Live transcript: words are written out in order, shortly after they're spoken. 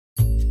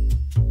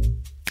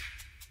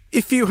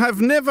If you have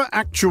never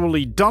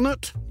actually done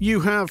it,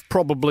 you have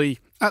probably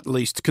at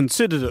least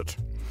considered it.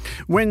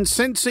 When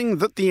sensing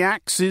that the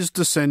axe is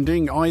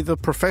descending, either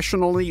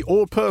professionally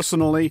or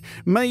personally,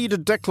 made a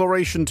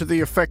declaration to the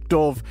effect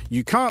of,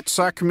 "You can't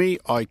sack me,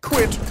 I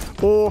quit,"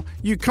 or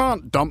 "You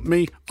can't dump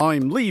me,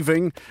 I'm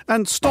leaving,"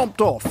 and stomped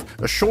off,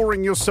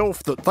 assuring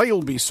yourself that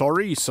they'll be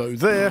sorry, so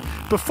there,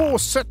 before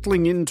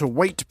settling in to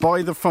wait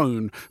by the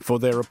phone for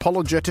their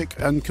apologetic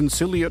and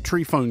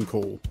conciliatory phone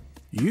call.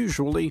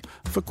 Usually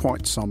for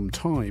quite some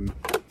time.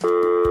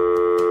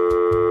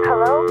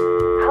 Hello?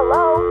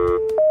 Hello?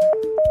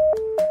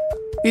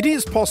 It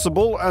is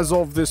possible, as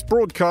of this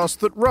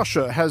broadcast, that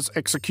Russia has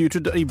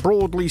executed a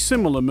broadly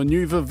similar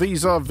manoeuvre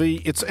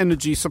vis-à-vis its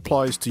energy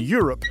supplies to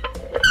Europe.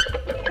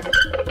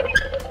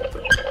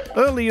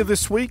 Earlier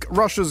this week,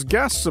 Russia's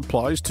gas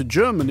supplies to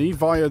Germany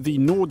via the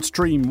Nord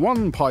Stream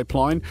 1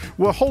 pipeline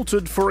were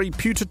halted for a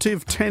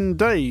putative 10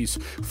 days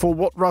for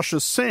what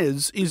Russia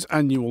says is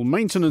annual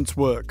maintenance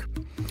work.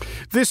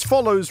 This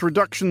follows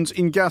reductions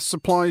in gas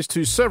supplies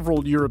to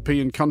several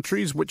European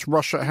countries, which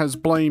Russia has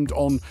blamed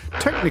on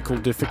technical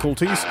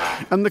difficulties,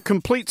 and the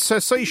complete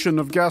cessation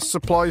of gas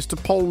supplies to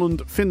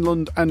Poland,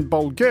 Finland and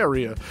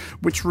Bulgaria,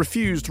 which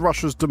refused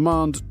Russia's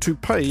demand to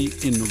pay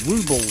in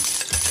rubles.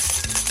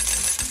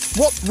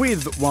 What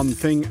with one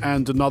thing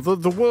and another,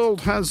 the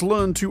world has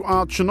learned to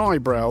arch an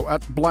eyebrow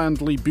at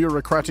blandly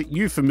bureaucratic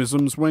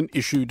euphemisms when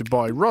issued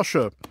by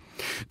Russia.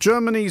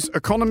 Germany's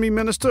economy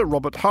minister,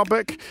 Robert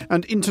Habeck,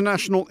 and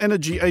International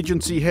Energy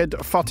Agency head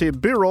Fatih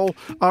Birol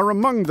are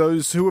among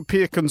those who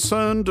appear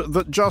concerned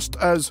that just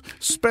as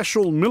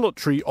special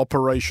military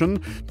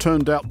operation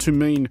turned out to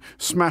mean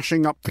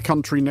smashing up the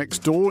country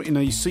next door in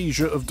a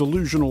seizure of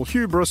delusional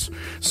hubris,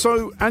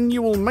 so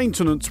annual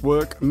maintenance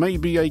work may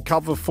be a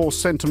cover for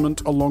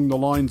sentiment along the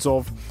lines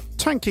of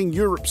tanking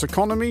Europe's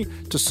economy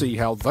to see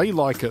how they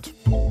like it.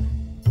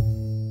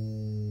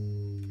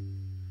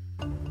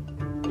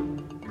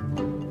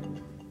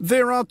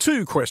 There are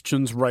two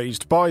questions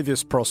raised by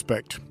this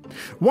prospect.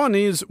 One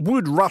is,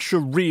 would Russia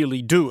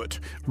really do it?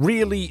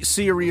 Really,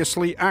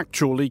 seriously,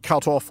 actually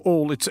cut off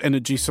all its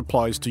energy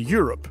supplies to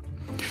Europe?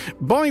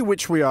 By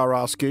which we are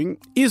asking,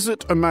 is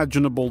it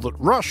imaginable that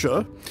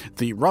Russia,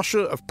 the Russia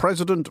of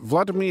President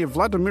Vladimir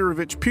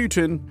Vladimirovich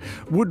Putin,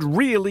 would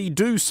really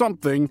do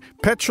something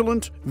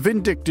petulant,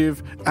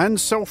 vindictive and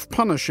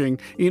self-punishing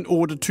in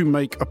order to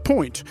make a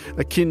point,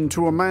 akin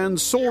to a man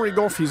sawing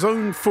off his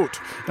own foot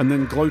and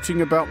then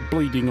gloating about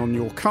bleeding on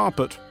your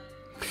carpet?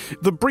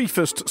 The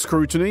briefest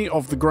scrutiny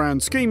of the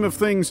grand scheme of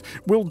things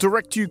will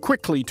direct you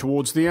quickly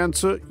towards the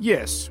answer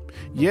yes.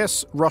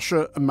 Yes,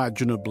 Russia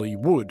imaginably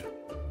would.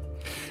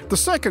 The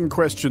second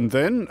question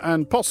then,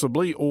 and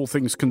possibly, all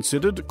things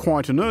considered,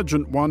 quite an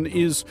urgent one,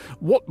 is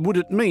what would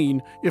it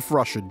mean if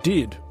Russia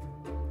did?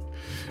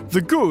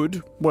 The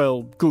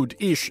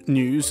good-ish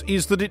news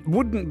is that it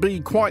wouldn't be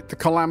quite the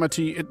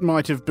calamity it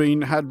might have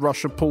been had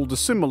Russia pulled a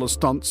similar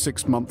stunt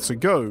 6 months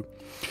ago.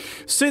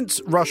 Since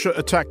Russia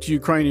attacked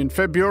Ukraine in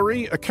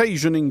February,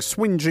 occasioning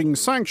swingeing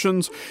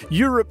sanctions,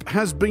 Europe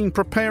has been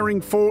preparing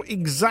for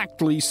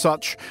exactly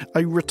such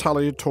a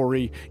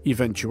retaliatory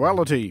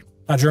eventuality.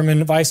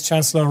 German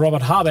Vice-Chancellor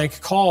Robert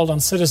Habeck called on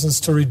citizens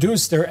to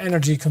reduce their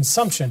energy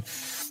consumption.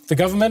 The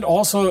government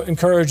also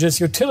encourages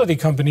utility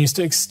companies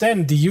to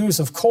extend the use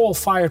of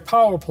coal-fired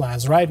power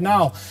plants. Right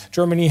now,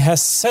 Germany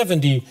has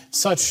 70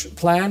 such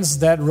plants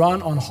that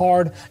run on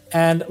hard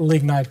and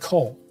lignite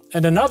coal.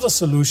 And another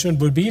solution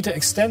would be to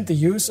extend the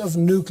use of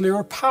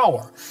nuclear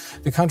power.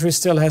 The country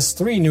still has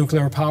 3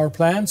 nuclear power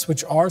plants,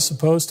 which are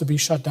supposed to be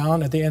shut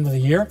down at the end of the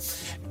year.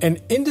 An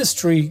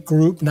industry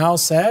group now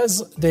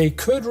says they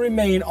could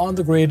remain on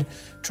the grid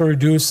to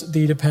reduce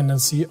the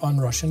dependency on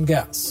Russian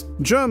gas.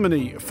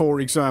 Germany, for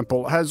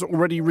example, has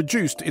already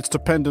reduced its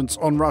dependence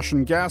on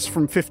Russian gas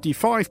from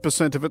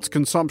 55% of its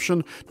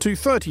consumption to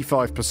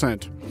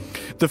 35%.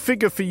 The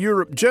figure for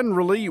Europe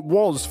generally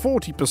was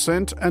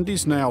 40% and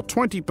is now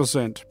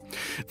 20%.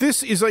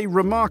 This is a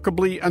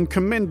remarkably and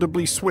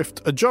commendably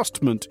swift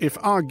adjustment, if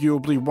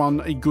arguably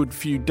one a good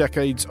few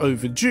decades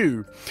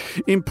overdue.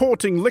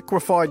 Importing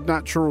liquefied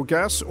natural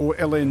gas, or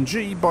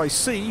LNG, by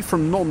sea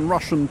from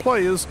non-Russian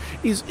players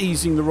is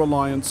easing the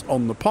reliance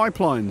on the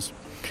pipelines.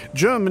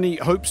 Germany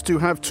hopes to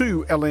have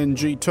 2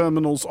 LNG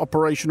terminals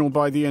operational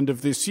by the end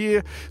of this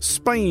year.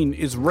 Spain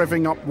is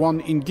revving up one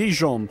in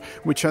Gijón,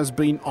 which has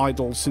been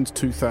idle since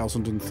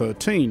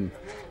 2013.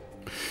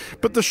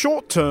 But the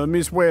short term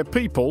is where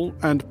people,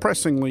 and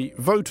pressingly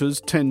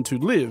voters, tend to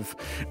live.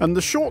 And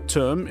the short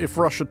term, if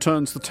Russia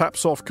turns the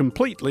taps off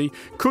completely,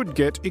 could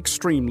get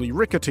extremely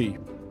rickety.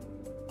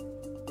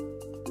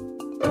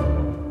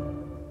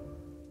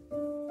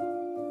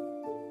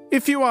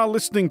 If you are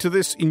listening to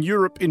this in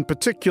Europe in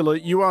particular,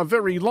 you are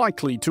very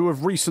likely to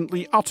have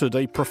recently uttered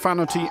a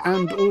profanity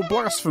and/or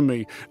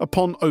blasphemy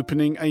upon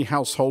opening a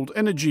household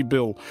energy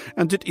bill,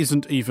 and it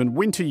isn't even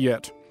winter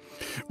yet.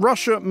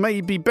 Russia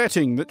may be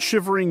betting that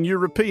shivering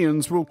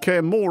Europeans will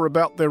care more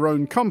about their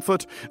own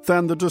comfort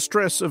than the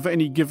distress of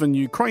any given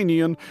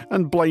Ukrainian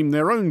and blame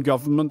their own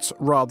governments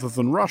rather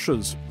than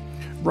Russia's.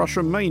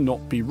 Russia may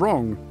not be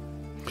wrong.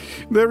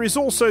 There is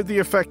also the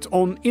effect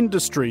on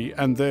industry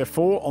and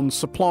therefore on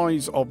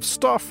supplies of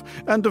stuff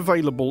and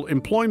available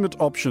employment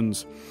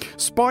options.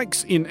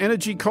 Spikes in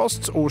energy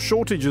costs or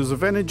shortages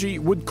of energy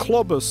would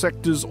clobber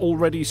sectors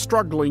already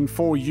struggling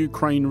for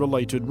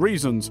Ukraine-related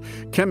reasons: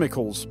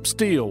 chemicals,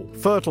 steel,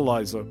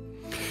 fertilizer.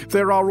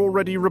 There are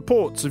already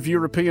reports of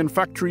European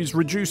factories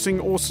reducing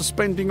or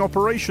suspending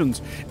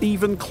operations,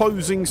 even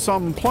closing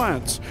some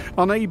plants,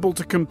 unable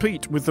to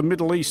compete with the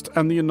Middle East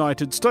and the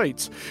United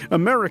States.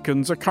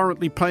 Americans are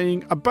currently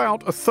paying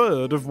about a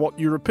third of what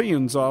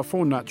Europeans are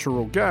for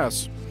natural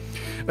gas.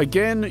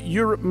 Again,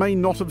 Europe may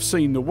not have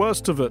seen the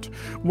worst of it.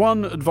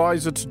 One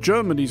advisor to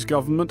Germany's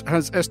government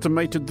has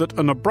estimated that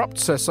an abrupt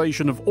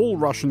cessation of all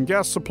Russian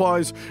gas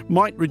supplies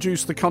might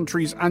reduce the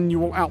country's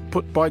annual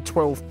output by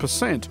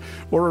 12%,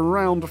 or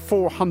around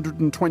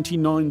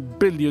 429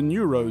 billion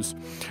euros.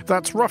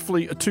 That's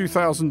roughly a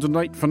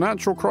 2008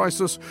 financial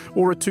crisis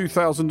or a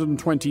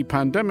 2020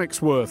 pandemic's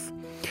worth.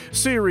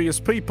 Serious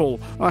people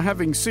are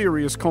having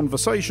serious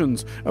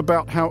conversations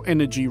about how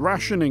energy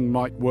rationing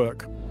might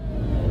work.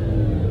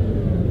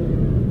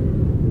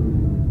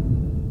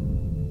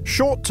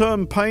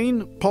 Short-term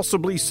pain,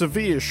 possibly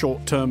severe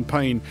short-term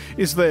pain,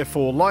 is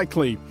therefore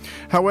likely.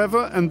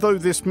 However, and though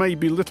this may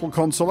be little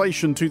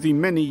consolation to the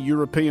many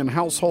European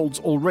households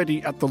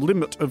already at the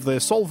limit of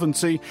their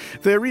solvency,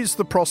 there is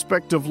the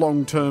prospect of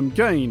long-term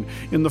gain,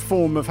 in the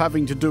form of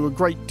having to do a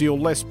great deal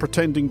less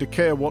pretending to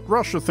care what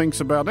Russia thinks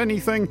about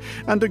anything,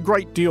 and a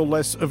great deal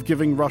less of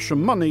giving Russia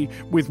money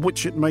with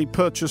which it may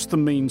purchase the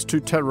means to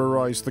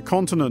terrorize the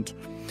continent.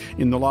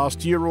 In the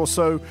last year or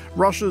so,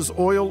 Russia's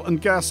oil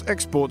and gas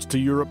exports to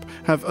Europe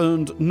have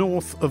earned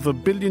north of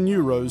 €1 billion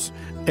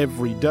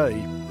every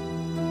day.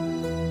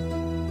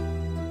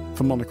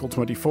 For Monocle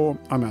 24,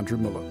 I'm Andrew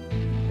Muller.